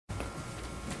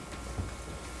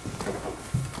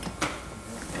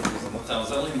אתה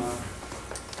עוזר לי? מה?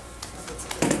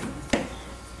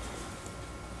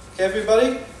 Hey everybody,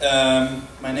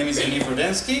 my name is Yaniv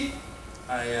Rodenski.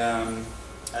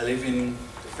 I live in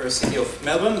the first city of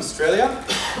Melbourne, Australia.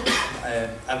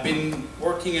 I've been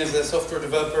working as a software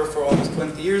developer for almost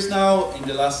 20 years now, in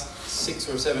the last 6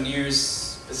 or 7 years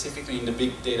specifically in the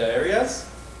big data areas.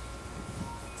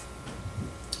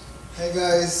 Hey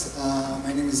guys,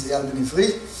 my name is Eyal Ivri.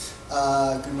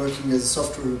 I've been working as a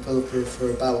software developer for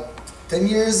about 10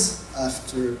 years.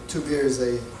 After 2 years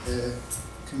I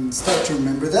can start to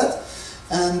remember that.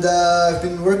 And I've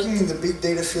been working in the big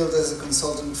data field as a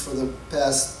consultant for the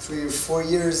past 3 or 4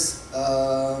 years.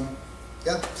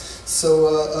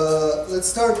 Let's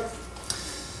start.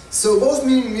 So both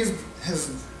me and Yaniv have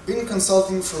been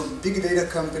consulting for big data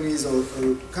companies or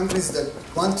companies that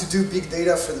want to do big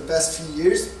data for the past few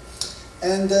years.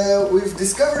 And we've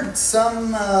discovered some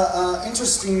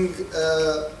interesting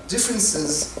differences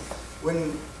when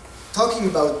talking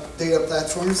about data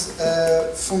platforms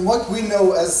from what we know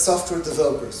as software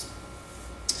developers.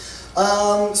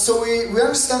 So we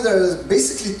understand there are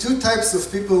basically 2 types of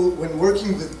people when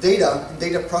working with data and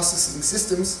data processing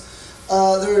systems.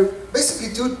 There are basically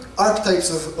 2 archetypes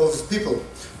of people.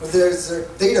 There's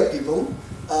data people,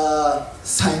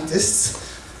 scientists,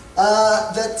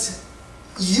 that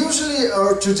usually or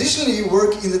traditionally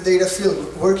work in the data field,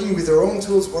 working with their own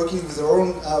tools, working with their own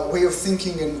way of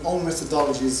thinking and own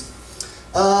methodologies.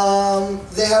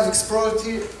 They have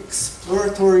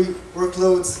exploratory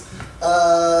workloads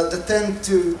that tend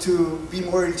to be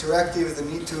more interactive. They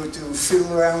need to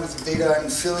fiddle around with the data and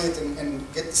fill it and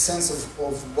get the sense of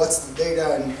what's the data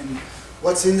and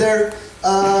what's in there.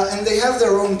 And they have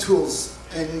their own tools.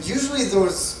 And usually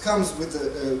those comes with a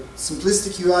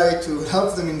simplistic UI to help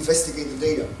them investigate the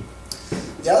data.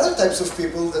 The other types of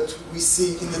people that we see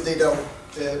in the data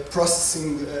processing,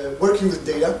 working with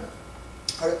data,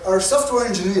 are software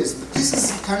engineers. But this is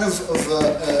kind of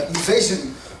invasion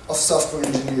of software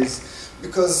engineers.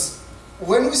 Because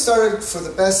when we started for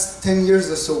the past 10 years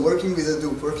or so working with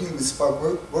Hadoop, working with Spark,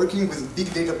 working with big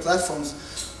data platforms,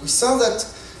 we saw that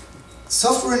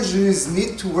software engineers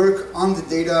need to work on the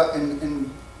data and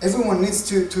everyone needs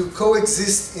to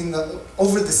coexist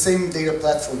over the same data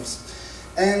platforms.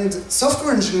 And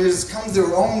software engineers come with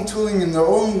their own tooling and their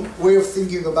own way of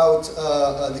thinking about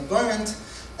deployment.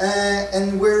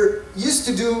 And we're used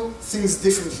to do things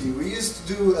differently. We used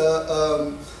to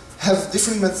have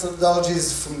different methodologies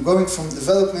from going from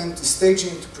development to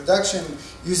staging to production,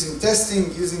 using testing,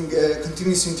 using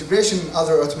continuous integration and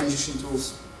other automation tools.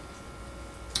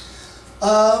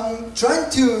 Trying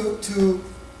to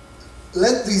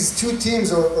let these 2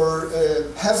 teams or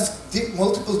have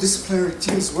multiple disciplinary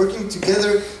teams working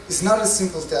together is not a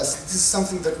simple task. This is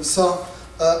something that we saw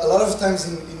a lot of times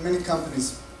in many companies.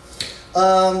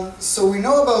 So we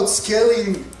know about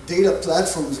scaling data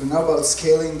platforms, we know about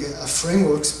scaling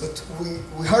frameworks, but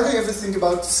we hardly ever think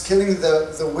about scaling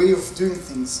the way of doing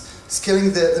things, scaling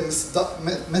the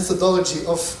methodology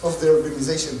of the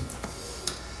organization.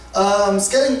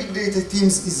 Scaling big data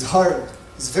teams is hard,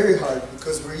 it's very hard,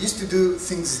 because we're used to do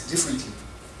things differently.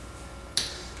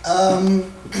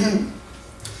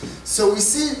 So we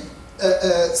see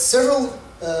several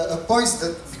points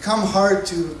that become hard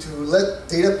to let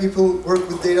data people work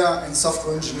with data and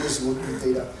software engineers work with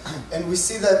data. And we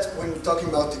see that when talking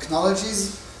about technologies,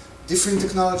 different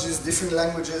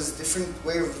languages, different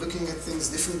way of looking at things,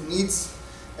 different needs.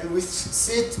 And we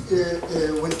see it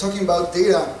when talking about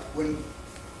data, when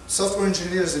software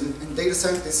engineers and data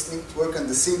scientists need to work on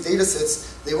the same data sets,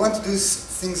 they want to do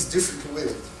things differently with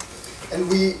it. And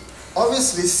we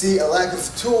obviously see a lack of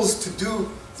tools to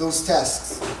do those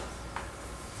tasks.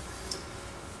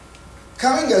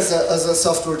 Coming as a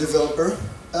software developer,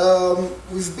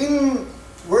 we've been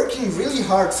working really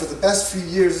hard for the past few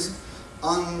years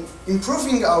on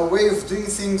improving our way of doing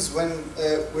things when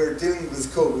we're dealing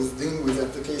with code, dealing with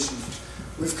application.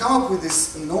 We've come up with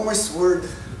this enormous word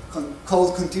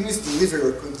called continuous delivery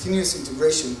or continuous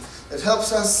integration that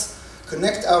helps us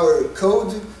connect our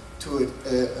code to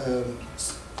a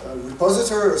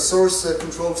repository or source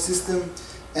control system,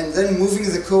 and then moving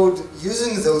the code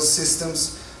using those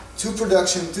systems to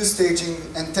production, to staging,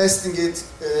 and testing it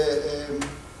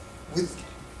with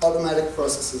automatic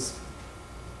processes.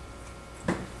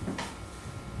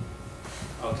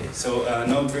 Okay, so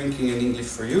no drinking in English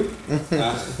for you.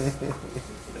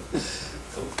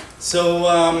 Cool. So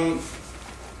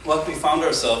what we found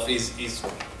ourselves is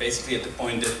basically at the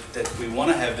point that we want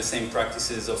to have the same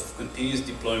practices of continuous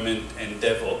deployment and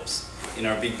DevOps in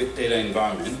our big data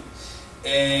environment.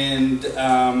 And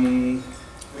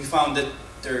we found that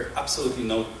there are absolutely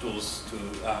no tools to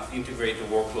integrate the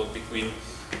workload between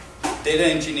data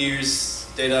engineers,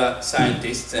 data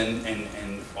scientists,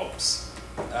 and ops.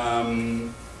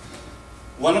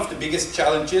 One of the biggest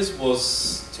challenges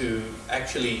was to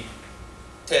actually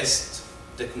test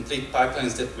the complete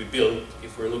pipelines that we built.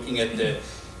 If we're looking at the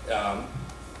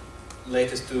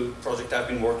latest two projects I've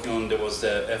been working on, there was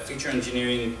a feature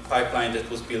engineering pipeline that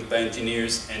was built by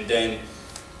engineers, and then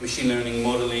machine learning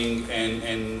modeling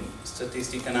and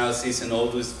statistic analysis and all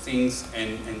those things,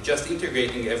 and just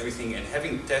integrating everything and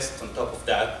having tests on top of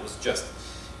that was just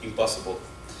impossible.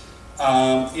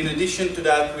 In addition to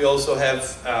that, we also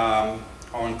have our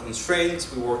own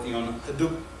constraints. We're working on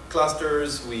Hadoop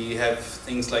clusters. We have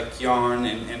things like Yarn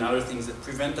and other things that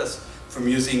prevent us from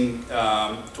using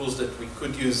tools that we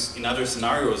could use in other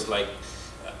scenarios, like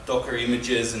Docker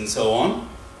images and so on.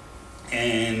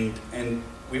 And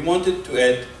we wanted to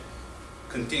add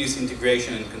continuous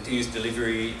integration and continuous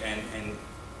delivery, and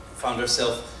found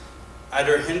ourselves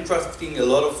either handcrafting a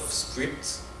lot of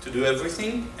scripts to do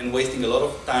everything and wasting a lot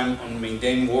of time on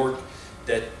mundane work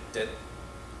that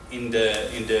in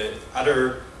the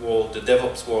other world, the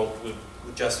DevOps world,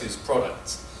 would just use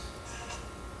products.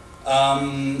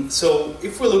 So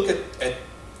if we look at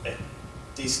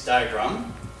this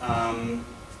diagram,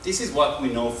 this is what we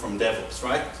know from DevOps,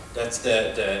 right? That's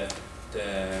the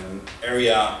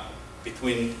area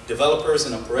between developers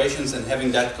and operations, and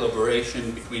having that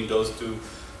collaboration between those two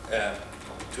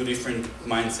different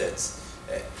mindsets.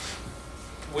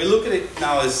 We look at it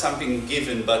now as something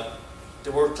given, but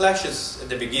there were clashes at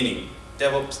the beginning.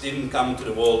 DevOps didn't come to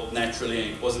the world naturally,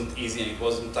 and it wasn't easy, and it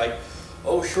wasn't like,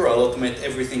 oh sure, I'll automate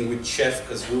everything with Chef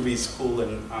because Ruby is cool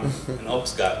and I'm an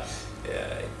ops guy.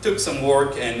 It took some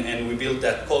work, and we built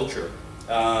that culture.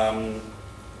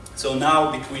 So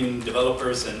now between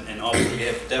developers and ops, we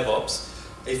have DevOps.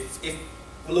 If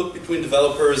we look between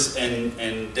developers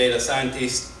and data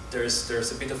scientists,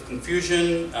 there's a bit of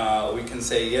confusion. We can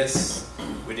say, yes,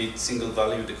 we did single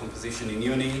value decomposition in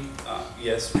Uni.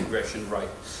 Yes, regression, right.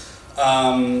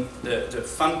 The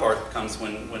fun part comes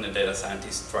when a data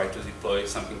scientist tries to deploy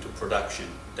something to production.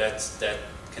 That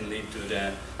can lead to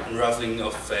the unraveling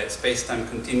of space-time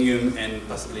continuum and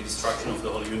possibly destruction of the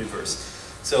whole universe.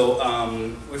 So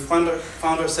we found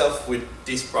ourselves with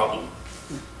this problem.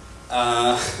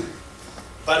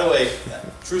 By the way,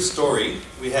 true story.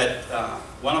 We had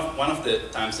one of the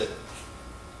times that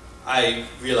I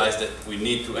realized that we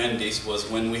need to end this was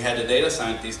when we had a data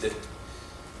scientist that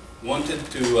wanted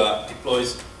to deploy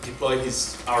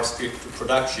our script to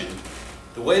production.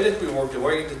 The way that we work, the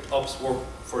way that ops work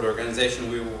for the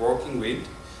organization we were working with,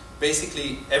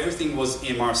 basically everything was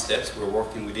EMR steps. We were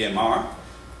working with EMR.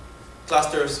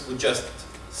 Clusters would just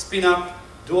spin up,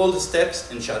 do all the steps,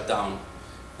 and shut down.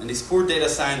 And this poor data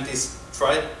scientist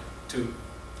tried to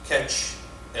catch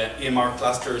EMR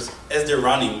clusters as they're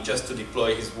running just to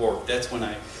deploy his work. That's when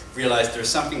I realized there's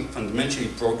something fundamentally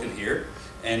broken here,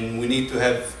 and we need to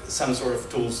have some sort of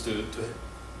tools to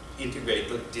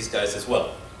integrate these guys as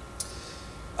well.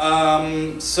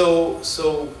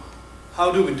 So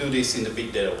how do we do this in the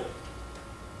big data world?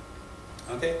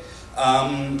 Okay.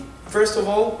 First of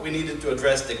all, we needed to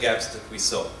address the gaps that we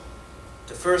saw.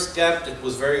 The first gap that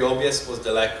was very obvious was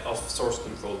the lack of source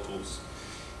control tools.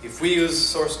 If we use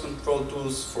source control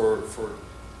tools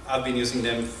I've been using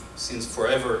them since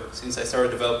forever, since I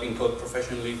started developing code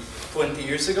professionally 20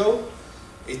 years ago,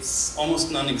 it's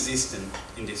almost non-existent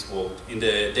in this world. In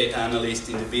the data analyst,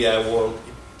 in the BI world,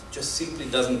 it just simply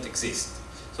doesn't exist.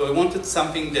 So we wanted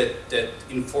something that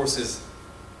enforces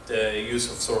the use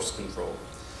of source control.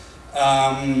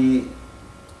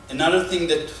 Another thing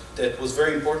that was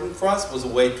very important for us was a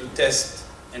way to test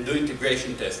and do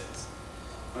integration tests.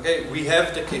 Okay, we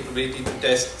have the capability to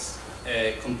test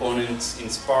components in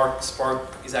Spark. Spark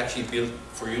is actually built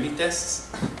for unit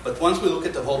tests, but once we look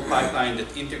at the whole pipeline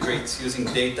that integrates using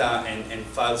data and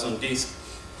files on disk,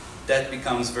 that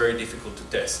becomes very difficult to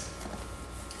test.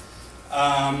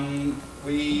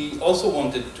 We also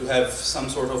wanted to have some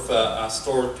sort of a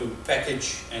store to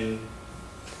package and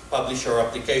publish our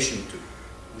application to.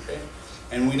 Okay?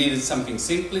 And we needed something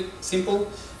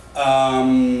simple.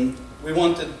 We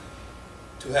wanted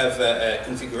to have a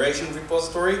configuration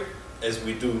repository, as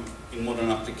we do in modern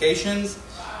applications.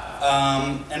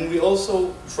 And we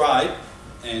also tried,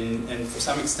 and for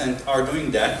some extent are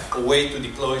doing that, a way to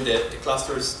deploy the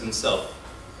clusters themselves.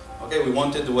 Okay, we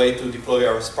wanted a way to deploy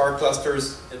our Spark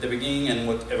clusters at the beginning, and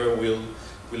whatever we'll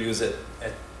use it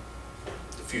at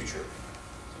the future.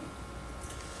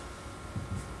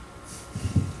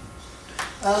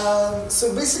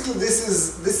 So basically, this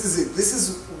is it. This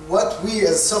is what we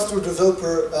as software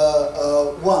developer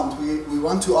want. We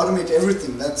want to automate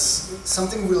everything. That's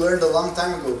something we learned a long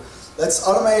time ago. Let's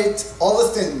automate all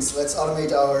the things. Let's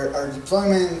automate our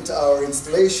deployment, our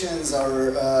installations,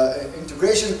 our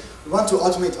integration. We want to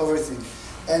automate everything.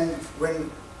 And when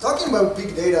talking about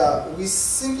big data, we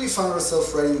simply found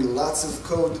ourselves writing lots of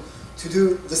code to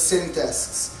do the same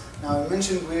tasks. Now, I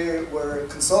mentioned we're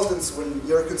consultants. When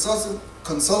you're a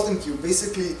consultant, you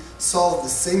basically solve the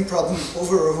same problem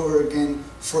over and over again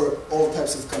for all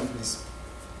types of companies.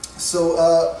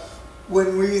 So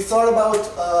when we thought about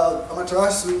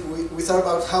Amaterasu, we thought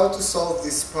about how to solve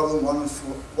this problem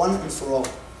one and for all.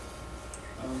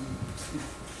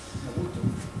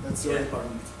 That's the right part.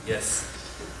 Yes.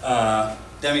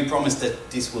 Demi promised that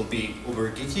this will be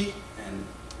uber geeky, and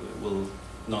we will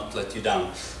not let you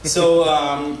down. So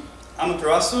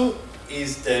Amaterasu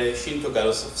is the Shinto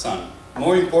goddess of sun.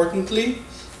 More importantly,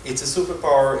 it's a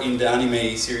superpower in the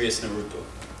anime series Naruto.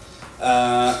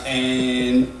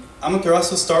 And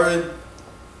Amaterasu started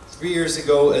 3 years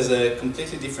ago as a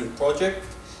completely different project,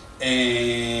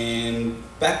 and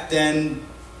back then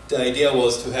the idea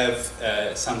was to have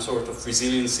some sort of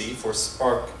resiliency for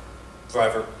Spark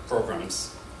driver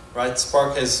programs. Right?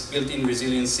 Spark has built-in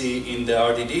resiliency in the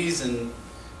RDDs and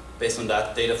based on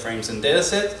that data frames and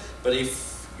dataset, but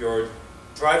if your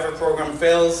driver program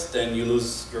fails, then you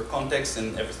lose your context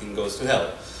and everything goes to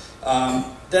hell.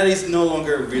 That is no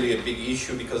longer really a big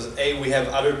issue because A, we have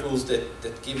other tools that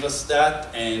give us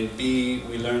that, and B,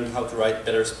 we learned how to write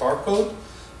better Spark code.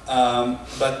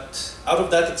 But out of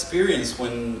that experience,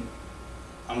 when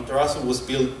Amaterasu was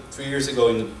built 3 years ago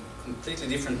in a completely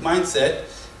different mindset,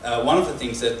 one of the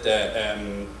things that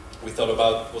we thought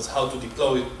about was how to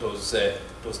deploy those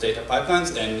data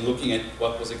pipelines, and looking at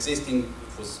what was existing,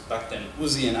 which was back then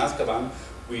Uzi and Azkaban,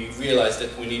 we realized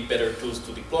that we need better tools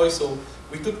to deploy, so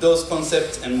we took those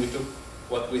concepts and we took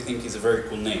what we think is a very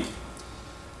cool name.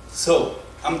 So,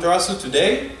 Amaterasu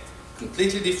today,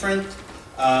 completely different,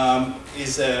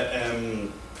 is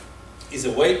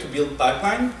a way to build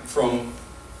pipeline from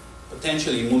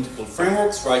potentially multiple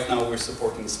frameworks. Right now we're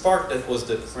supporting Spark. That was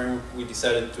the framework we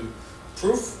decided to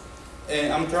prove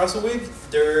Amaterasu with.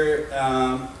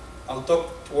 I'll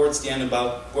talk towards the end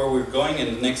about where we're going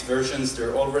and the next versions.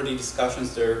 There are already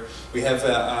discussions there. We have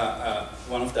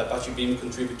one of the Apache Beam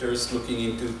contributors looking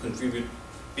into contribute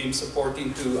Beam support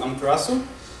into Amaterasu.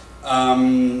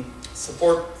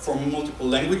 Support for multiple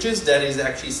languages, that is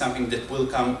actually something that will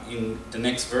come in the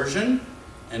next version.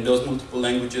 And those multiple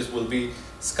languages will be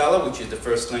Scala, which is the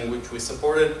first language we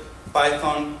supported,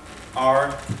 Python,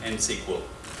 R, and SQL.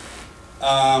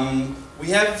 We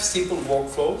have simple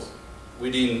workflows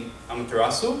within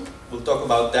Amaterasu. We'll talk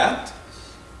about that.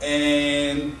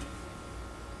 And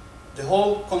the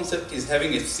whole concept is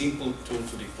having a simple tool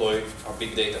to deploy our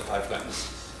big data pipelines.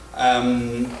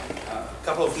 A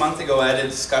couple of months ago, I had a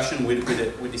discussion with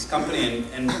this company,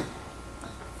 and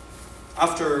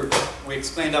after we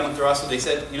explained Amaterasu, they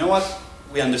said, you know what,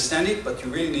 we understand it, but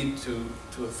you really need to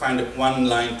find one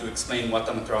line to explain what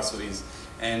Amaterasu is.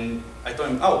 And I told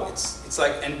him, oh, it's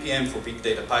like NPM for big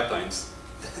data pipelines.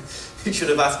 You should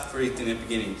have asked for it in the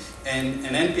beginning. And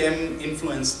NPM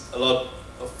influenced a lot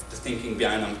of the thinking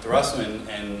behind Amaterasu,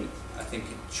 and I think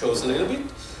it shows a little bit.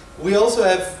 We also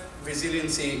have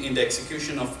resiliency in the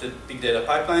execution of the big data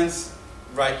pipelines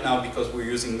right now because we're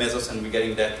using Mesos and we're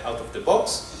getting that out of the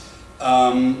box.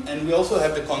 And we also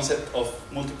have the concept of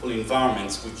multiple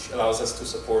environments, which allows us to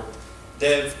support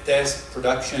dev, test,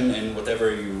 production, and whatever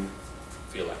you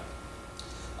feel like.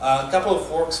 A couple of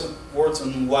words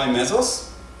on why Mesos.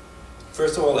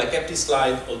 First of all, I kept this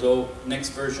slide, although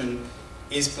next version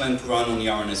is planned to run on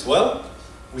Yarn as well.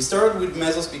 We started with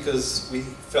Mesos because we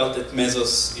felt that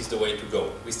Mesos is the way to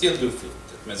go. We still do feel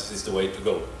that Mesos is the way to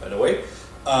go, by the way.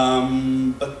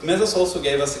 But Mesos also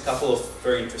gave us a couple of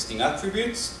very interesting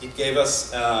attributes. It gave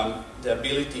us the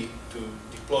ability to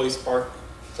deploy Spark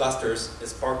clusters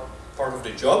as part of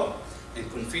the job and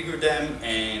configure them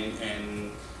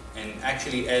and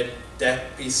actually add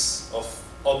that piece of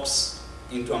ops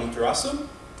into Amaterasu.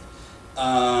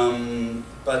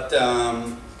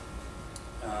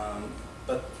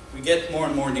 But we get more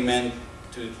and more demand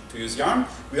to use Yarn.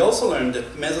 We also learned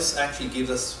that Mesos actually gives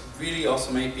us really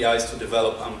awesome APIs to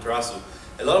develop Amaterasu.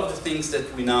 A lot of the things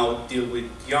that we now deal with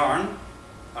Yarn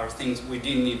are things we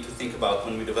didn't need to think about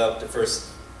when we developed the first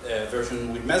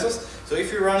version with Mesos. So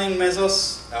if you're running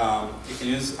Mesos, you can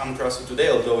use Amaterasu today,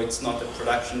 although it's not a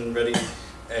production-ready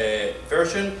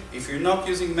version. If you're not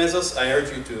using Mesos, I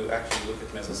urge you to actually look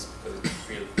at Mesos because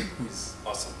it's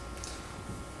awesome.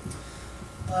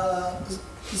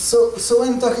 So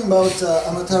when talking about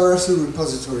Amaterasu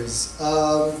repositories,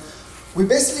 we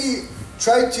basically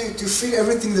try to fit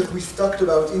everything that we've talked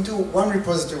about into one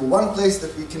repository, one place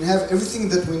that we can have everything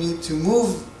that we need to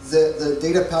move the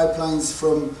data pipelines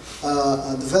from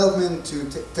development to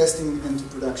testing and to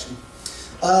production.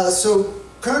 So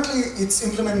currently it's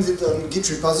implemented on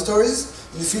Git repositories.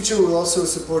 In the future we'll also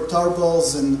support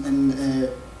tarballs and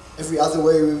every other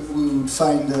way we would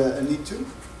find a need to.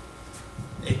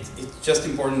 It's just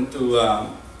important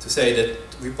to say that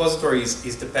repository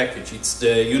is the package. It's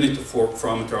the unit of work for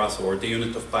Amaterasu, or the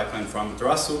unit of pipeline for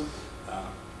Amaterasu.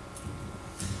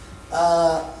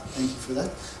 Thank you for that.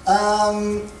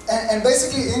 And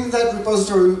basically in that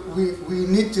repository we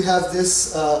need to have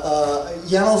this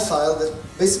YAML file that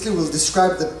basically will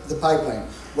describe the pipeline.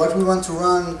 What we want to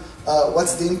run,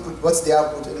 what's the input, what's the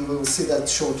output, and we will see that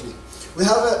shortly. We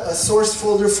have a source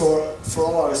folder for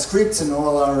all our scripts and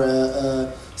all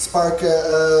our Spark,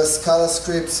 Scala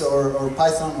scripts or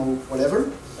Python or whatever.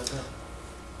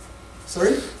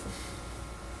 Sorry?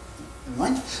 Never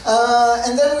mind.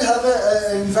 And then we have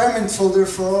an environment folder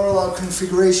for all our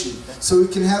configuration. So we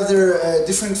can have there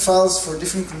different files for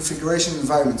different configuration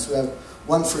environments. We have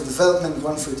one for development,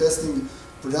 one for testing,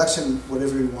 production,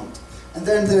 whatever you want. And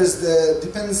then there's the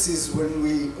dependencies where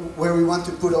we want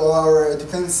to put all our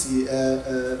dependency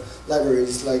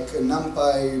libraries like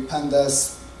NumPy,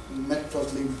 Pandas,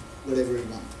 Matplotlib, whatever you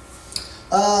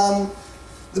want.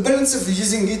 The benefits of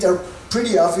using Git are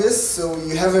pretty obvious. So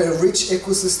you have a rich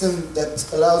ecosystem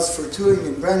that allows for tooling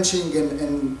and branching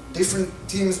and different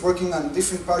teams working on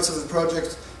different parts of the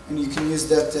project, and you can use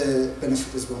that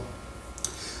benefit as well.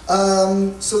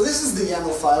 So this is the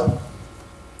YAML file.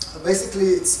 Basically,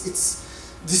 it's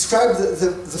describe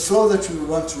the flow that you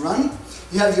want to run.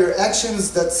 You have your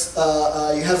actions that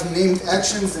you have named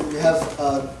actions, and you have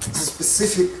a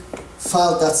specific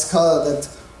file that's Scala that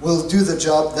will do the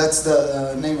job. That's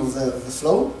the name of the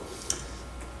flow.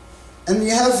 And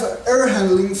you have error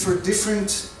handling for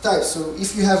different types. So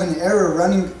if you have an error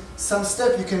running some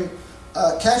step, you can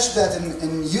catch that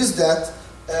and use that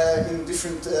in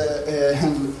different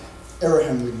error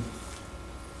handling.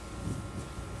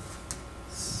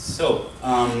 So,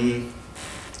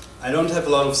 I don't have a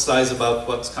lot of slides about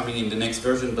what's coming in the next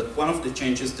version, but one of the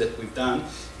changes that we've done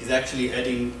is actually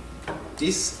adding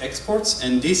these exports,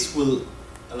 and this will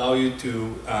allow you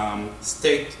to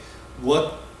state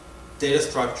what data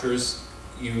structures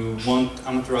you want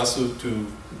Amaterasu to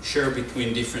share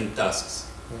between different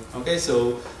tasks. Okay,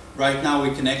 so right now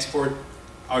we can export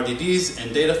RDDs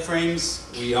and data frames.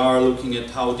 We are looking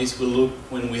at how this will look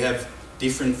when we have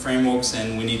different frameworks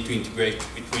and we need to integrate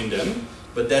between them.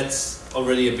 But that's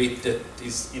already a bit that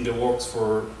is in the works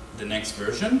for the next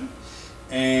version.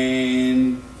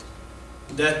 And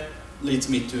that leads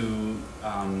me to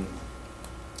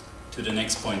the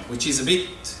next point, which is a bit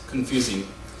confusing.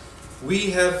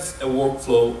 We have a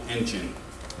workflow engine.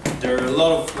 There are a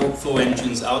lot of workflow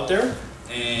engines out there,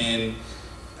 and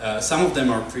some of them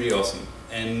are pretty awesome.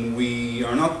 And we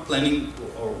are not planning,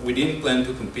 or we didn't plan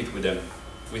to compete with them.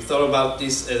 We thought about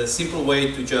this as a simple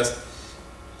way to just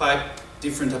pipe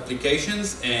different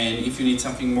applications, and if you need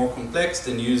something more complex,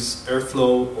 then use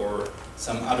Airflow or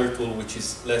some other tool which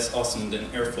is less awesome than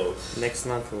Airflow. Next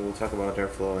month we'll talk about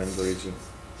Airflow and Luigi.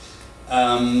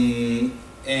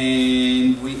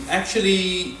 And we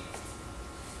actually,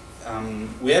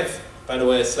 we have, by the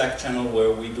way, a Slack channel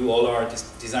where we do all our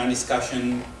design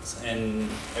discussions and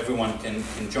everyone can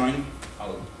join.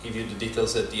 I'll give you the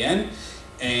details at the end.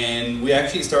 And we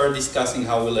actually started discussing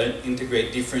how we'll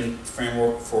integrate different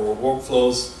framework for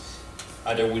workflows.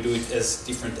 Either we do it as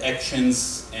different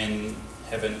actions and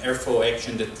have an Airflow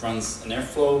action that runs an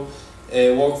Airflow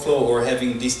workflow, or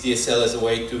having this DSL as a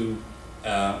way to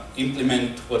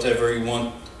implement whatever you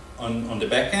want on the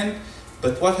back end.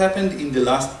 But what happened in the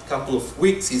last couple of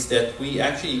weeks is that we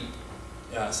actually,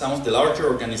 some of the larger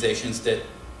organizations that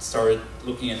started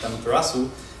looking at Amaterasu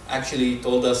actually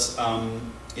told us,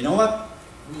 you know what?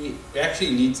 We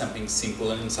actually need something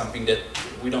simple and something that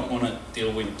we don't want to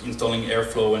deal with installing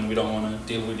Airflow, and we don't want to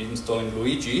deal with installing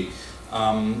Luigi.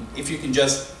 If you can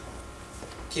just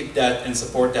keep that and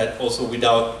support that also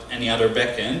without any other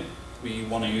backend, we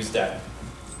want to use that.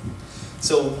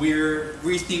 So we're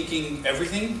rethinking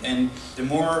everything, and the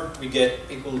more we get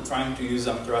people trying to use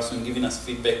Amaterasu and giving us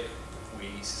feedback, we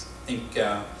think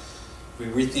we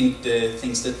rethink the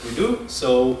things that we do.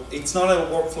 So it's not a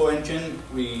workflow engine.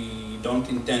 We don't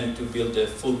intend to build a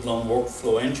full-blown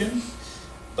workflow engine,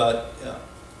 but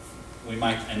we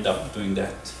might end up doing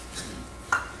that.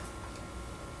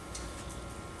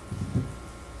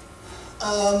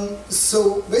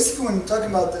 So basically, when we're talking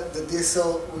about the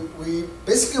DSL, we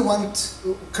basically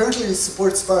currently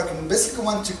support Spark, and basically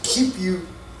want to keep you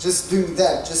just doing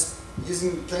that, just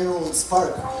using plain old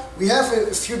Spark. We have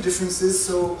a few differences,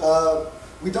 so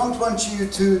we don't want you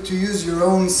to use your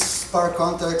own Spark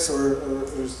context or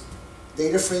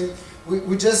data frame.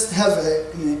 We just have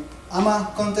an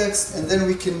AMA context, and then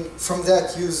we can, from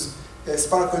that, use a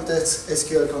Spark context,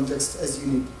 SQL context as you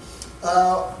need.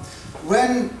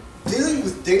 When dealing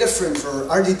with data frames or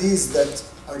RDDs that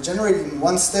are generated in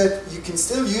one step, you can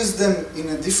still use them in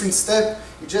a different step.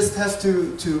 You just have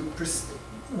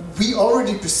we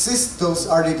already persist those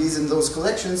RDDs and those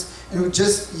collections, and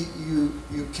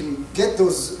you can get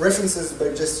those references by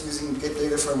just using get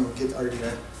data frame or get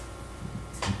RDD.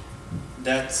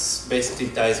 That's basically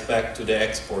ties back to the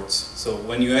exports. So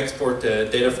when you export a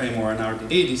data frame or an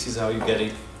RDD, this is how you get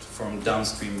it from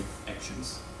downstream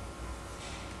actions.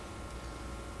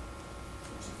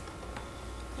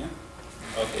 Yeah?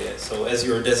 Okay, so as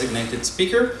your designated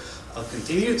speaker, I'll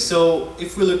continue. So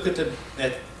if we look at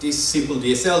this simple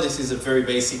DSL, this is a very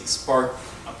basic Spark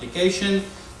application.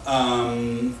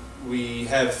 We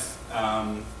have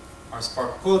our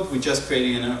Spark code. We just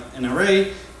created an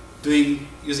array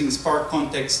using Spark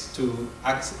context to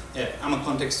AMA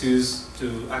context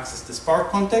to access the Spark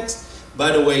context.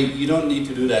 By the way, you don't need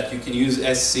to do that. You can use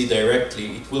SC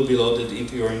directly. It will be loaded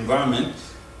into your environment.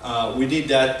 We did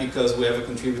that because we have a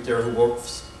contributor who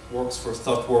works for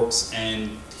ThoughtWorks,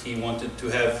 and he wanted to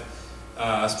have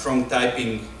strong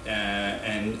typing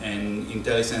and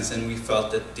IntelliSense, and we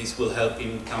felt that this will help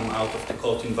him come out of the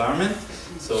code environment.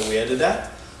 So we added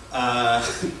that.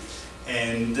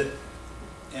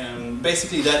 And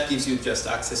basically that gives you just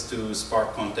access to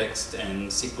Spark context and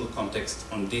SQL context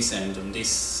on this end, on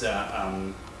this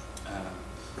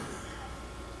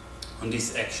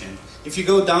action. If you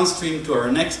go downstream to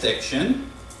our next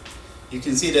action, you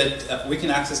can see that we can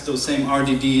access those same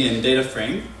RDD and data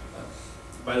frame.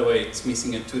 By the way, it's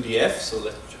missing a 2DF, so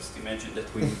let's just imagine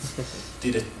that we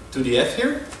did a 2DF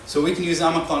here. So we can use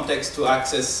AMA context to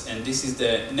access, and this is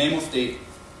the name of the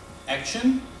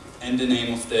action and the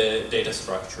name of the data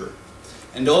structure.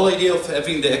 And the whole idea of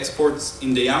having the exports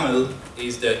in the YAML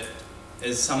is that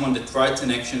as someone that writes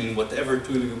an action in whatever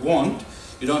tool you want,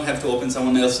 you don't have to open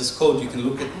someone else's code. You can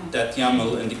look at that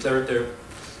YAML and declare there,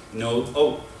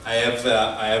 oh, I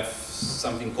have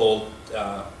something called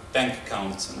bank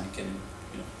accounts, and I can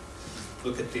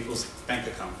look at people's bank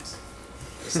accounts.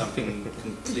 Something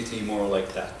completely more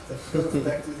like that. That goes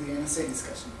back to the NSA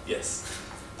discussion. Yes.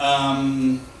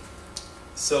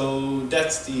 So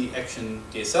that's the action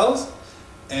DSLs.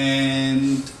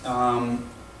 And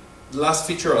the last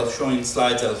feature I'll show in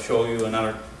slides, I'll show you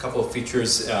another couple of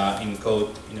features in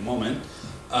code in a moment,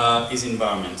 is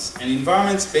environments. And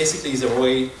environments basically is a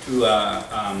way to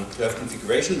have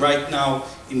configuration. Right now,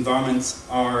 environments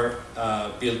are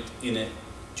built in a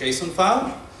JSON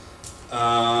file.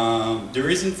 The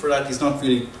reason for that is not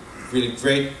really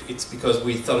great. It's because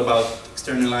we thought about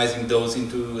externalizing those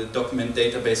into a document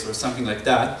database or something like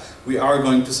that. We are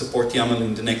going to support YAML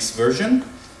in the next version.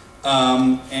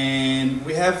 And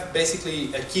we have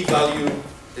basically a key value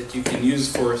that you can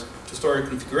use to store your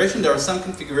configuration. There are some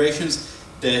configurations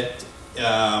that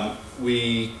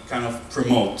we kind of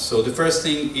promote. So the first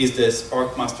thing is the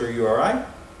Spark master URI.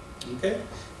 Okay,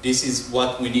 this is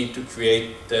what we need to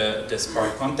create the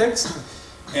Spark context.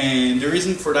 And the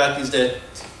reason for that is that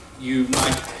you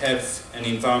might have an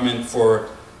environment for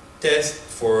test,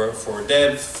 for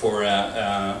dev,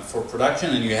 for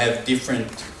production, and you have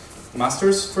different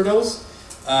masters for those.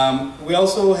 We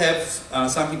also have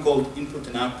something called input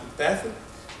and output path,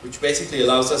 which basically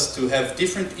allows us to have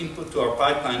different input to our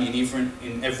pipeline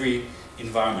in every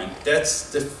environment.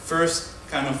 That's the first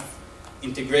kind of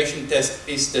integration test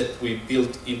piece that we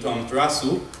built into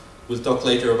Amaterasu. We'll talk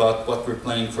later about what we're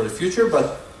planning for the future,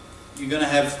 but you're going to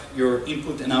have your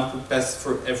input and output paths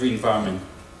for every environment.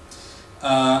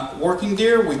 Working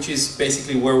there, which is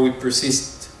basically where we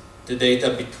persist the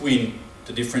data between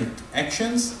the different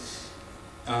actions.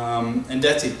 And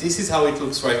that's it. This is how it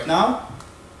looks right now.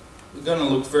 We're going to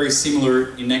look very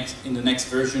similar in the next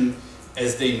version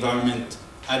as the environment,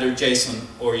 either JSON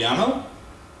or YAML.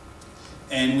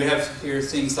 And we have here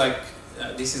things like,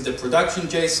 this is the production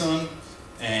JSON,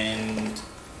 and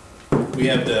we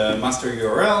have the master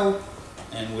URL,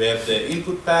 and we have the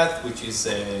input path, which is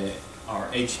our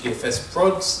HDFS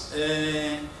prods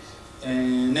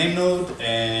name node,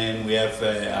 and we have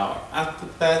our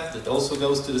output path that also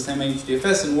goes to the same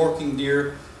HDFS, and working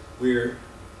there, we're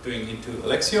doing into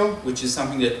Alexio, which is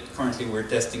something that currently we're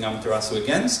testing Amaterasu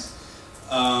against.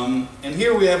 And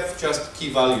here we have just key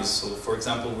values. So for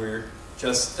example, we're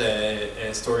just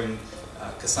storing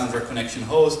Cassandra connection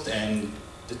host and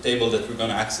the table that we're going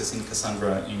to access in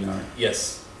Cassandra in our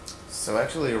So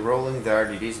actually rolling the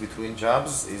RDDs between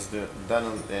jobs is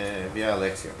done via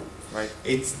Alexio, right?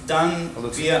 It's done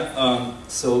via,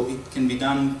 so it can be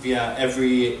done via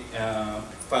every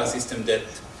file system that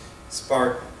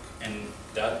Spark and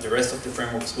the rest of the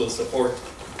frameworks will support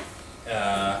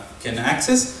can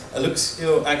access.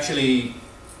 Alexio actually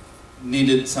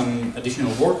needed some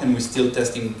additional work, and we're still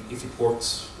testing if it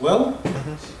works well.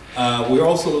 Mm-hmm. We're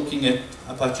also looking at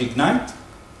Apache Ignite.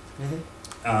 Mm-hmm.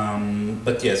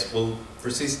 But yes, we'll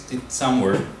persist it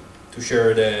somewhere to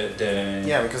share the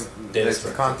yeah, because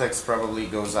the context probably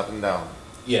goes up and down.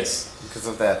 Yes. Because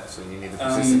of that, so you need a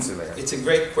consistency layer. It's a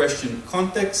great question.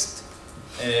 Context,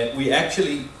 we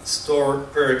actually store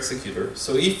per executor.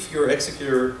 So if your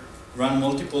executor run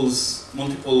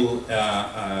multiple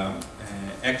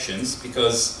actions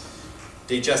because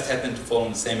they just happen to fall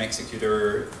on the same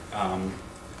executor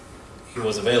he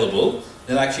was available,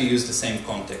 they'll actually use the same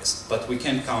context, but we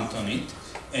can't count on it.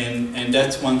 And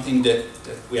that's one thing that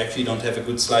we actually don't have a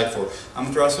good slide for.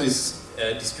 Amaterasu is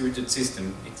a distributed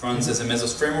system. It runs as a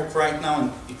Mesos framework right now,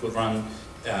 and it will run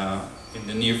in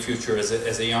the near future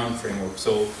as a Yarn framework.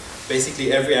 So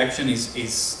basically every action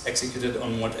is executed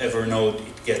on whatever node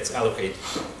it gets allocated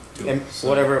to. And so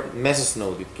whatever Mesos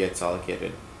node it gets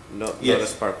allocated, not a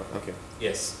Spark. Okay.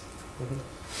 Yes.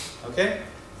 Mm-hmm. Okay.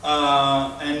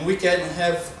 And we can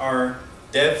have our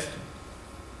dev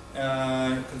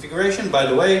configuration. By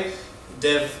the way,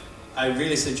 dev, I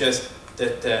really suggest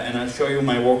that, and I'll show you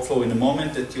my workflow in a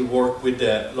moment, that you work with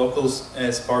the local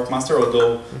Spark master,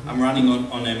 although I'm running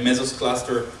on a Mesos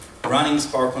cluster. Running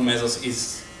Spark on Mesos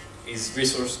is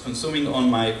resource consuming on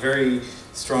my very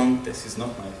strong, this is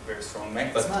not my very strong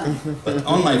Mac, but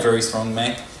on my very strong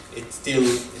Mac, it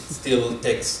still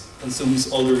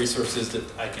consumes all the resources that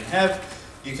I can have.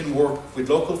 You can work with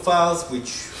local files,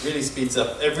 which really speeds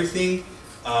up everything.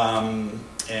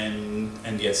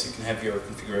 And yes, you can have your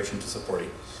configuration to support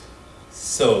it.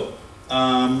 So,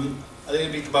 a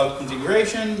little bit about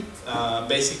configuration.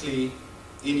 Basically,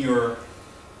 in your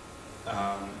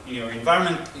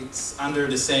environment, it's under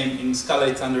the same, in Scala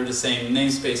it's under the same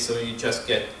namespace, so you just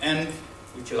get env,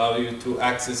 which allow you to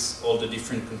access all the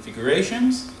different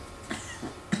configurations.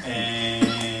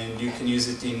 And you can use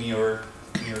it in your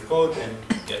code and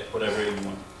get whatever you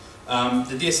want.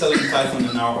 The DSL in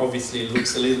Python now obviously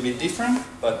looks a little bit different,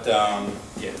 but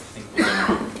yeah, I think we're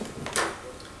gonna.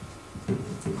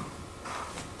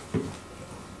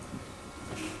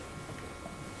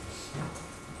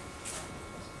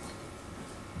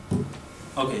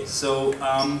 Okay, so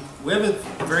we have a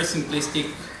very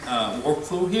simplistic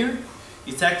workflow here.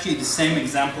 It's actually the same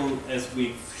example as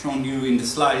we've shown you in the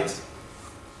slides.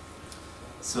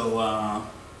 So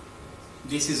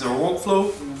this is our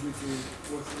workflow.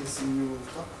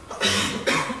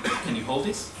 Can you hold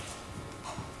this?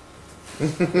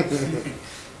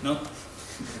 No?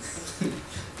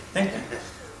 Thank you.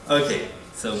 Okay,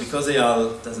 so because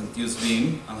Eyal doesn't use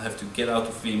Vim, I'll have to get out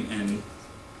of Vim and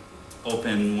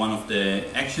open one of the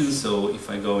actions. So if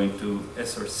I go into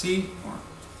SRC, or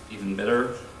even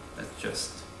better, let's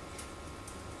just.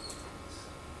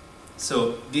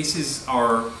 So this is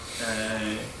our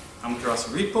Amaterasu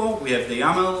repo. We have the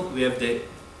YAML, we have the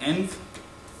env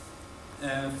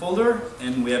folder,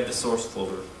 and we have the source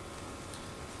folder.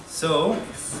 So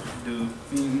if I do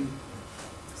vim,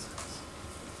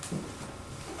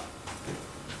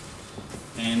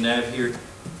 and I have here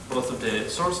both of the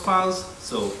source files.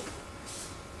 So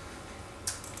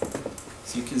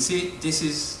you can see this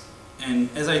is, and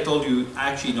as I told you,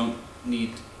 I actually don't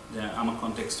need the AMA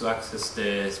context to access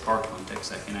the Spark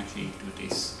context. I can actually do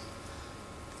this.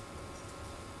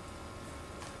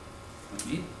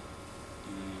 And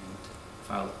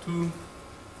file 2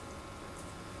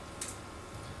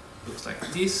 looks like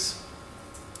this.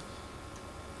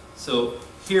 So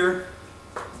here,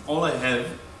 all I have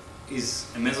is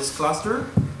a Mesos cluster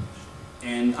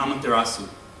and Amaterasu.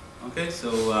 Okay,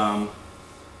 so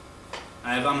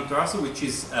I have Amaterasu, which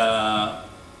is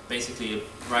basically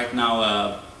right now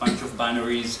a bunch of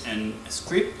binaries and a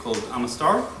script called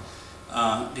Amastar.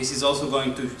 This is also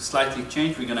going to slightly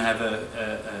change. We're going to have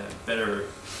a better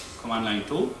command line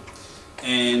tool.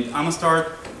 And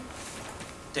Amastar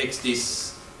takes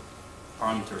these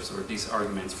parameters or these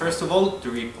arguments. First of all, the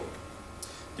repo.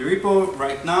 The repo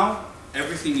right now,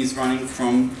 everything is running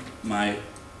from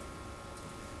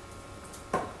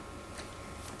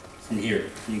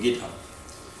here, from GitHub.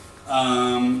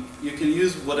 You can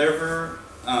use whatever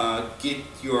Git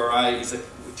URI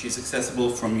which is accessible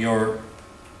from your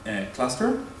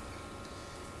cluster.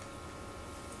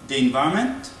 The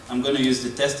environment, I'm going to use the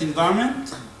test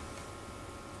environment,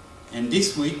 and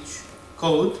this switch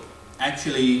code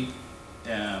actually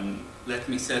let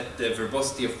me set the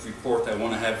verbosity of report I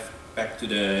want to have back to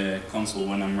the console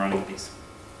when I'm running this.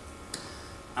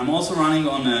 I'm also running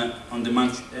on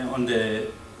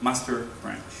the master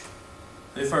branch.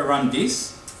 So if I run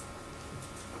this,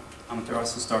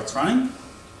 Amaterasu starts running.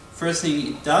 First thing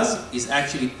it does is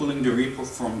actually pulling the repo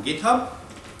from GitHub,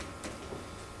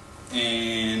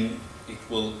 and it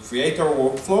will create our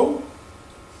workflow.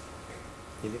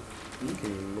 Can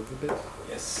you move a bit?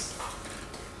 Yes.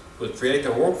 We'll create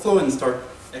a workflow and start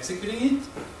executing it.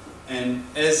 And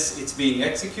as it's being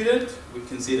executed, we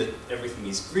can see that everything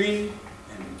is green,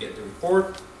 and we get the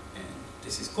report, and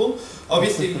this is cool.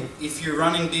 Obviously, if you're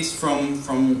running this from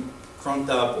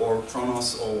Crontab or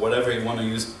Kronos or whatever you want to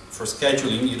use for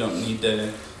scheduling, you don't need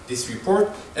this report.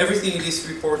 Everything in this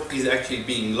report is actually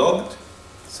being logged.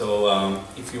 So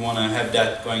if you want to have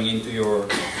that going into your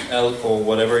Elk or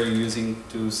whatever you're using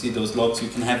to see those logs, you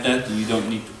can have that, and you don't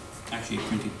need to actually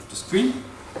print it to the screen.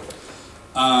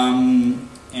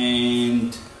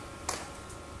 And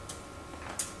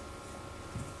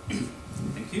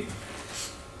thank you.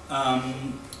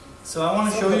 So I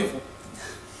want to show you,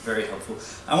 very helpful.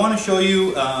 I want to show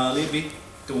you a little bit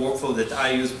the workflow that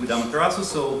I use with Amaterasu.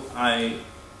 So I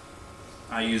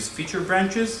use feature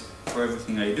branches for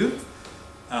everything I do.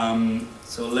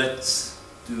 So let's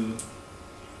do.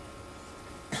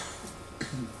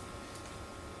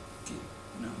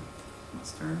 No,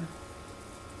 master.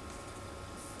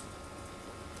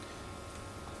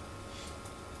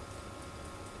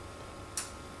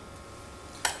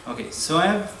 Okay, so I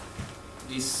have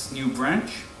this new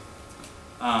branch.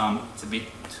 It's a bit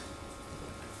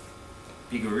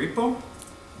bigger repo.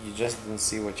 You just didn't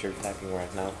see what you're typing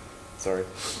right now. Sorry.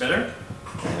 Better?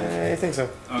 I think so.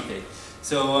 Okay,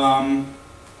 so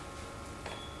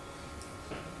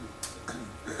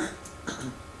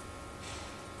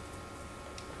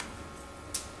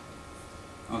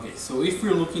okay, so if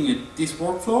we're looking at this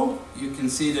workflow, you can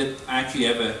see that I actually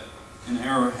have an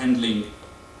error handling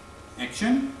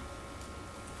action.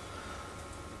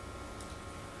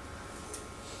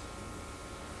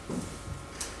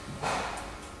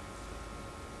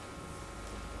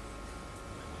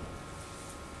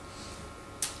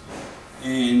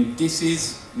 And this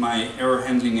is my error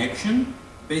handling action.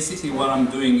 Basically what I'm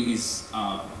doing is,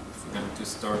 I forgot to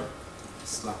start the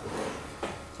Slack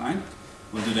client.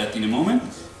 We'll do that in a moment.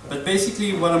 But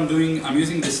basically what I'm doing, I'm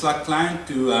using the Slack client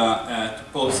to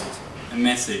post a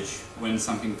message when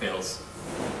something fails.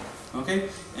 Okay?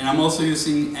 And I'm also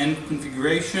using end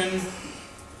configuration.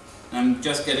 And I'm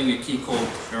just getting a key called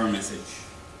error message.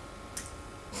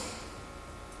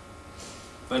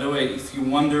 By the way, if you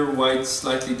wonder why it's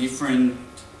slightly different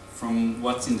from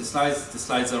what's in the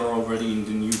slides are already in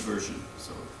the new version.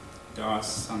 So there are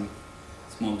some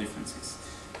small differences.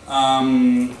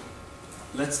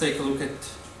 Let's take a look at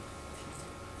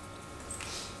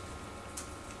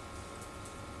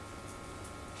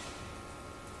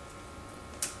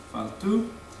file 2.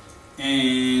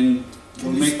 And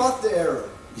can you spot the error?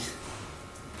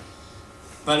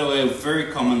 By the way, a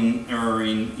very common error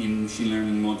in machine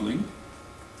learning modeling.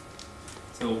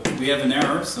 So we have an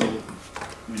error, so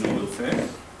we know we'll fail.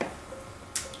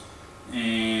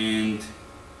 And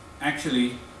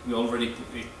actually,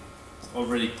 it's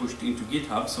already pushed into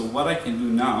GitHub. So what I can do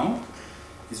now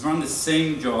is run the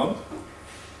same job,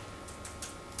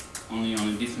 only on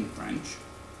a different branch.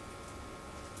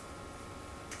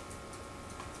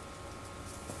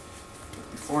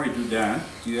 But before I do that,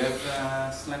 do you have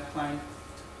a Slack client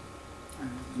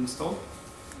installed?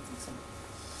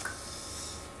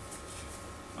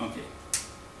 Okay,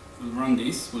 we'll run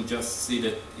this, we'll just see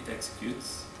that it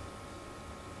executes.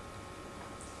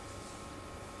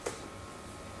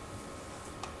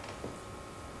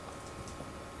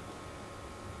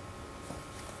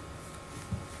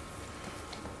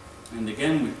 And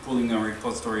again, we're pulling our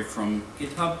repository from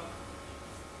GitHub.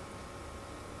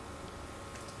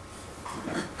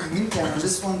 Meantime, I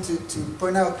just want to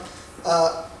point out,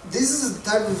 this is the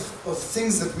type of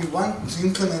things that we want to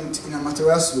implement in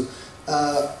Amaterasu.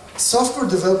 Software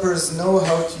developers know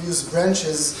how to use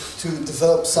branches to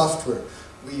develop software.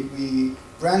 We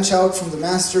branch out from the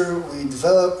master, we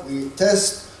develop, we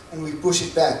test, and we push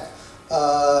it back.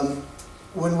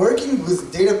 When working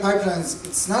with data pipelines,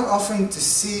 it's not often to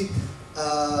see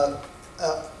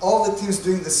all the teams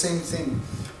doing the same thing.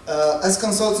 As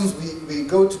consultants, we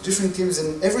go to different teams,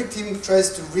 and every team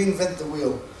tries to reinvent the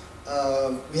wheel.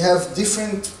 We have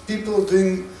different people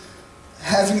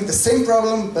having the same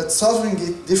problem, but solving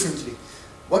it differently.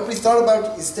 What we thought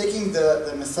about is taking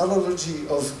the methodology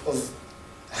of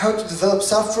how to develop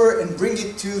software and bring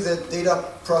it to the data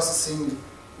processing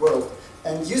world.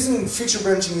 And using feature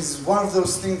branching is one of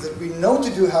those things that we know to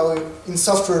do how in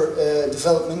software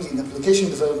development, in application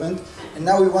development, and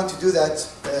now we want to do that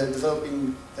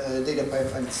developing data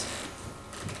pipelines.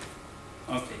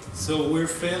 Okay, so we're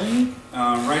failing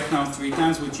right now 3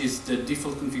 times, which is the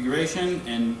default configuration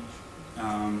and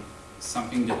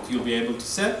something that you'll be able to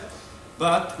set.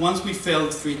 But once we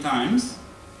failed 3 times,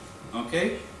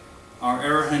 okay, our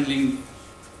error handling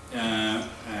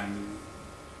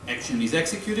action is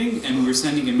executing, and we're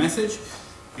sending a message.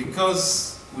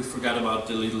 Because we forgot about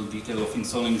the little detail of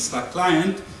installing the Slack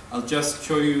client, I'll just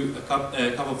show you a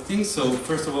couple of things. So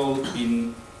first of all,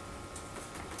 in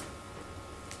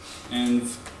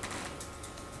env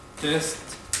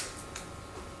test,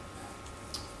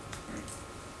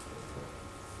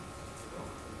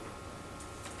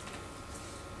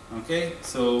 okay,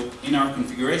 so in our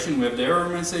configuration we have the error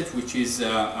message, which is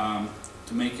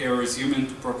to make errors human,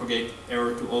 to propagate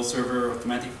error to all server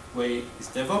automatic way is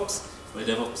DevOps, by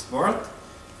DevOps board,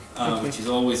 which is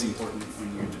always important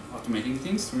when you're automating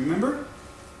things to remember.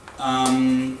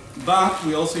 But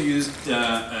we also used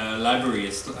a library,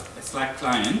 a Slack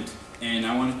client, and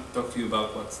I want to talk to you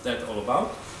about what's that all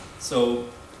about. So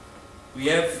we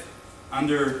have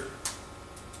under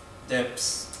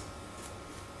deps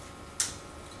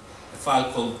a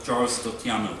file called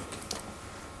jars.yaml.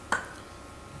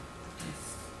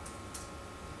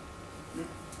 No,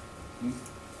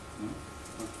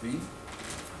 not me.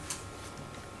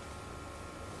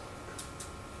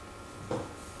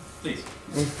 Please.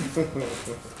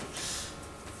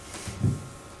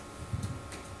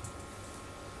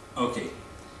 Okay,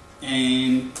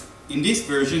 and in this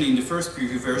version, in the first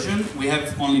preview version, we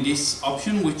have only this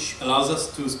option which allows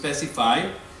us to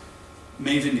specify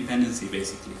Maven dependency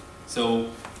basically. So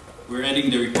we're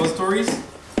adding the repositories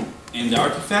and the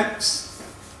artifacts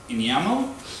in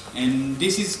YAML, and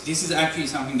this is actually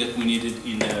something that we needed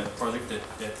in the project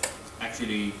that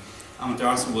actually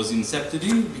Amaterasu was incepted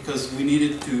in, because we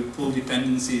needed to pull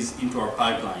dependencies into our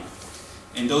pipeline.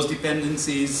 And those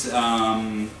dependencies,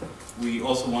 we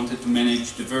also wanted to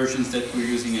manage the versions that we're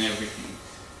using and everything.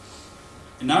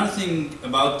 Another thing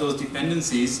about those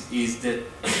dependencies is that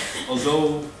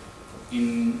although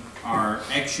in our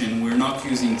action we're not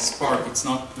using Spark, it's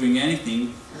not doing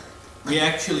anything, we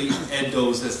actually add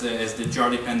those as the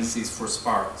jar dependencies for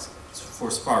Spark.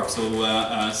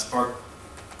 So Spark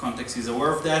context is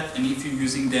aware of that, and if you're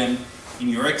using them in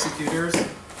your executors,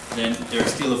 then they're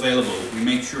still available. We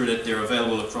make sure that they're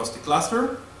available across the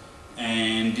cluster,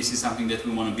 and this is something that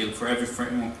we want to build for every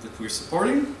framework that we're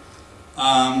supporting.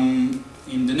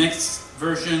 In the next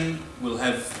version, we'll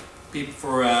have pip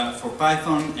for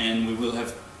Python, and we will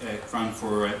have cron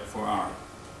for R.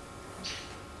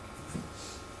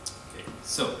 Okay,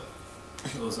 so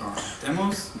those are our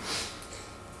demos.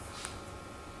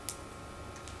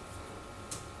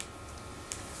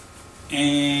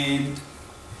 And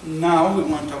now we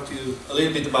want to talk to you a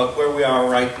little bit about where we are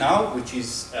right now, which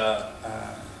is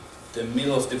the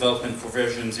middle of development for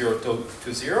version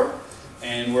 0.20,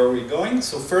 and where we're going.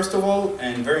 So first of all,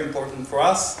 and very important for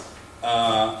us,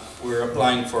 we're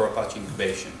applying for Apache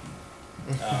incubation.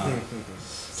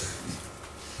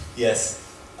 Yes,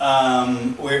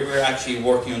 we're actually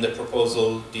working on the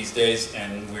proposal these days,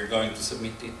 and we're going to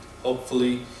submit it,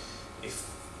 hopefully,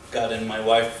 if God and my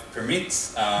wife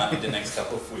permits, in the next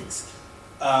couple of weeks.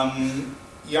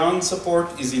 Yarn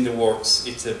support is in the works.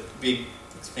 It's a big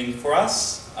thing for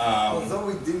us. Although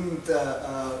we didn't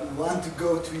want to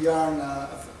go to Yarn,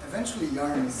 eventually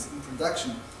Yarn is in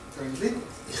production currently.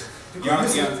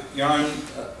 Yarn,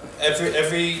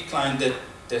 every client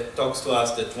that talks to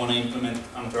us that want to implement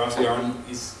Amaterasu Yarn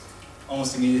is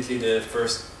almost immediately the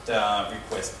first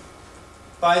request.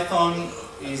 Python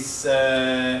is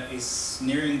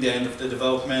nearing the end of the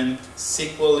development.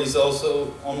 SQL is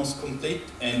also almost complete,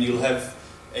 and you'll have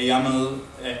a YAML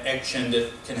action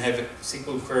that can have a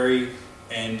SQL query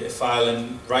and a file.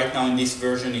 And right now in this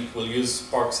version, it will use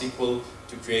Spark SQL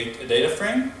to create a data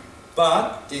frame.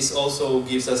 But this also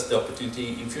gives us the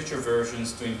opportunity in future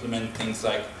versions to implement things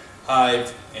like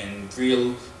Hive and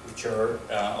Drill, which are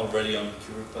already on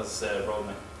Kirupa's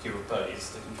roadmap. Kirupa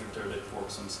is the computer that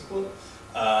works on SQL.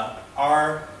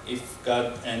 R, if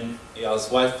God and Eyal's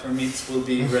wife permits, will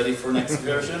be ready for next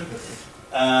version.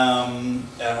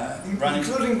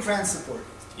 Including CRAN support.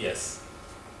 Yes,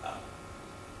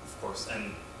 of course,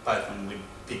 and Python with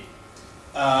P.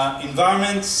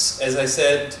 Environments, as I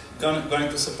said, going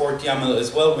to support YAML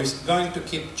as well. We're going to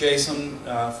keep JSON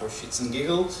for shits and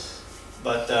giggles,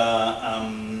 but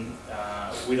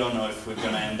we don't know if we're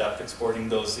going to end up exporting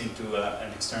those into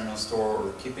an external store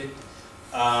or keep it.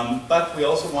 But we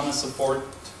also want to support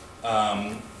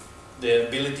the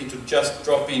ability to just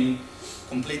drop in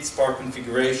complete Spark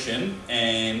configuration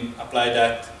and apply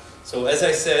that. So as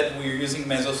I said, we're using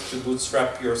Mesos to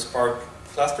bootstrap your Spark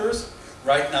clusters.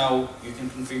 Right now, you can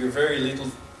configure very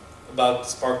little about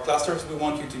Spark clusters. We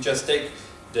want you to just take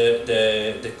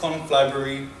the conf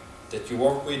library that you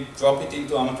work with, drop it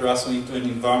into Amaterasu into an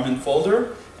environment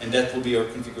folder, and that will be your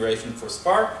configuration for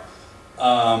Spark.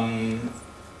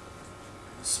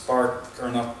 Spark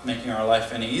are not making our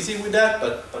life any easy with that,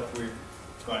 but we're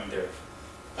going there.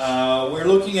 We're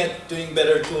looking at doing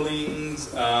better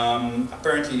toolings.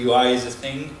 Apparently UI is a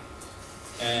thing,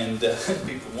 and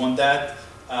people want that.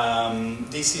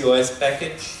 DCOS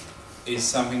package is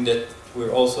something that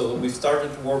we've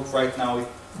started to work right now. It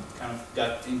kind of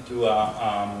got into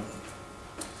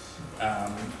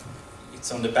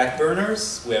it's on the back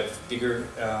burners. We have bigger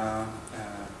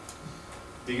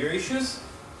issues,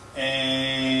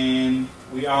 and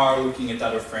we are looking at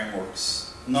other frameworks.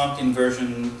 Not in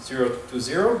version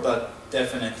 0.20, but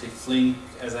definitely Flink,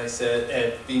 as I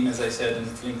said, Beam, as I said, and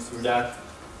Flink through that.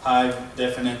 Hive,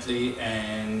 definitely,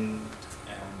 and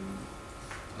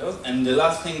those. And the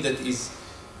last thing that is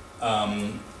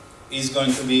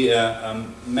going to be a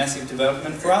massive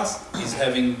development for us is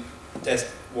having test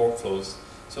workflows.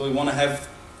 So we want to have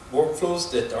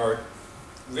workflows that are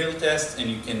real tests, and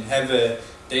you can have a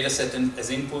data set as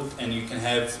input, and you can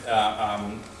have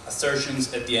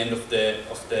assertions at the end of the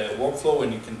workflow,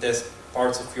 and you can test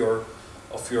parts of your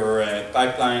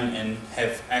pipeline and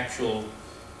have actual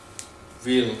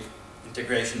real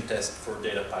integration test for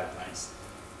data pipelines.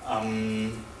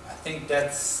 I think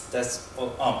that's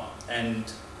all. Oh,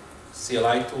 and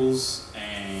CLI tools,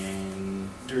 and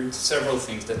there's several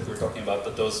things that we're talking about,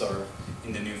 but those are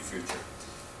in the near future.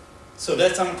 So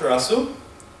that's Amaterasu.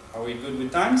 Are we good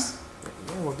with times?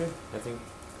 Yeah, we're good. I think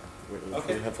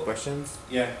Okay, we have cool. questions.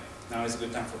 Yeah, now is a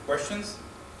good time for questions.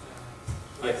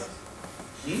 Yes.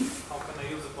 How can I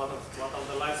use it? What are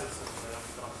the licenses for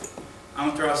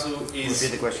Amaterasu is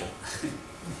Repeat the question.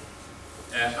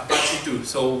 Apache 2.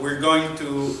 So we're going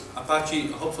to Apache,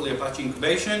 hopefully Apache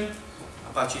incubation.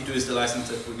 Apache 2 is the license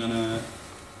that we're going to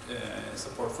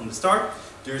support from the start.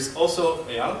 There's also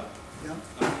Eyal. Yeah.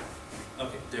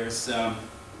 Okay, there's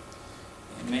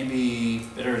maybe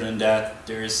better than that.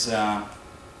 There's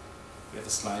we have a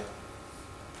slide.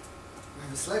 We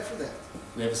have a slide for that.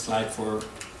 We have a slide for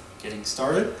getting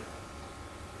started.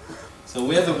 So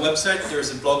we have a website. There's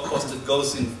a blog post that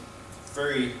goes in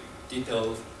very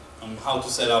detail on how to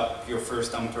set up your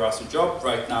first Amaterasu job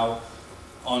right now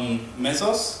on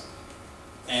Mesos.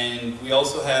 And we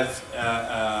also have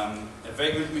a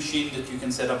Vagrant machine that you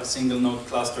can set up a single node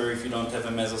cluster if you don't have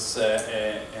a Mesos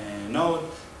node.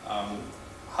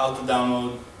 How to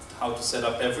download, how to set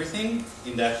up everything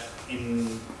in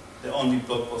the only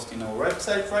blog post in our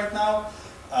website right now.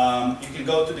 You can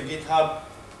go to the GitHub,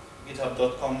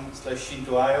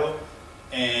 github.com/shinto.io,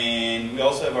 and we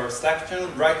also have our Slack channel.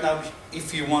 Right now,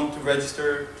 if you want to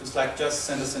register to Slack, just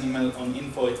send us an email on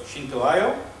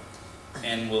info@shinto.io,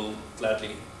 and we'll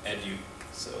gladly add you.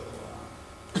 So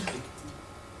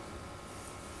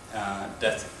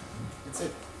that's it. That's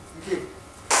it. Thank you.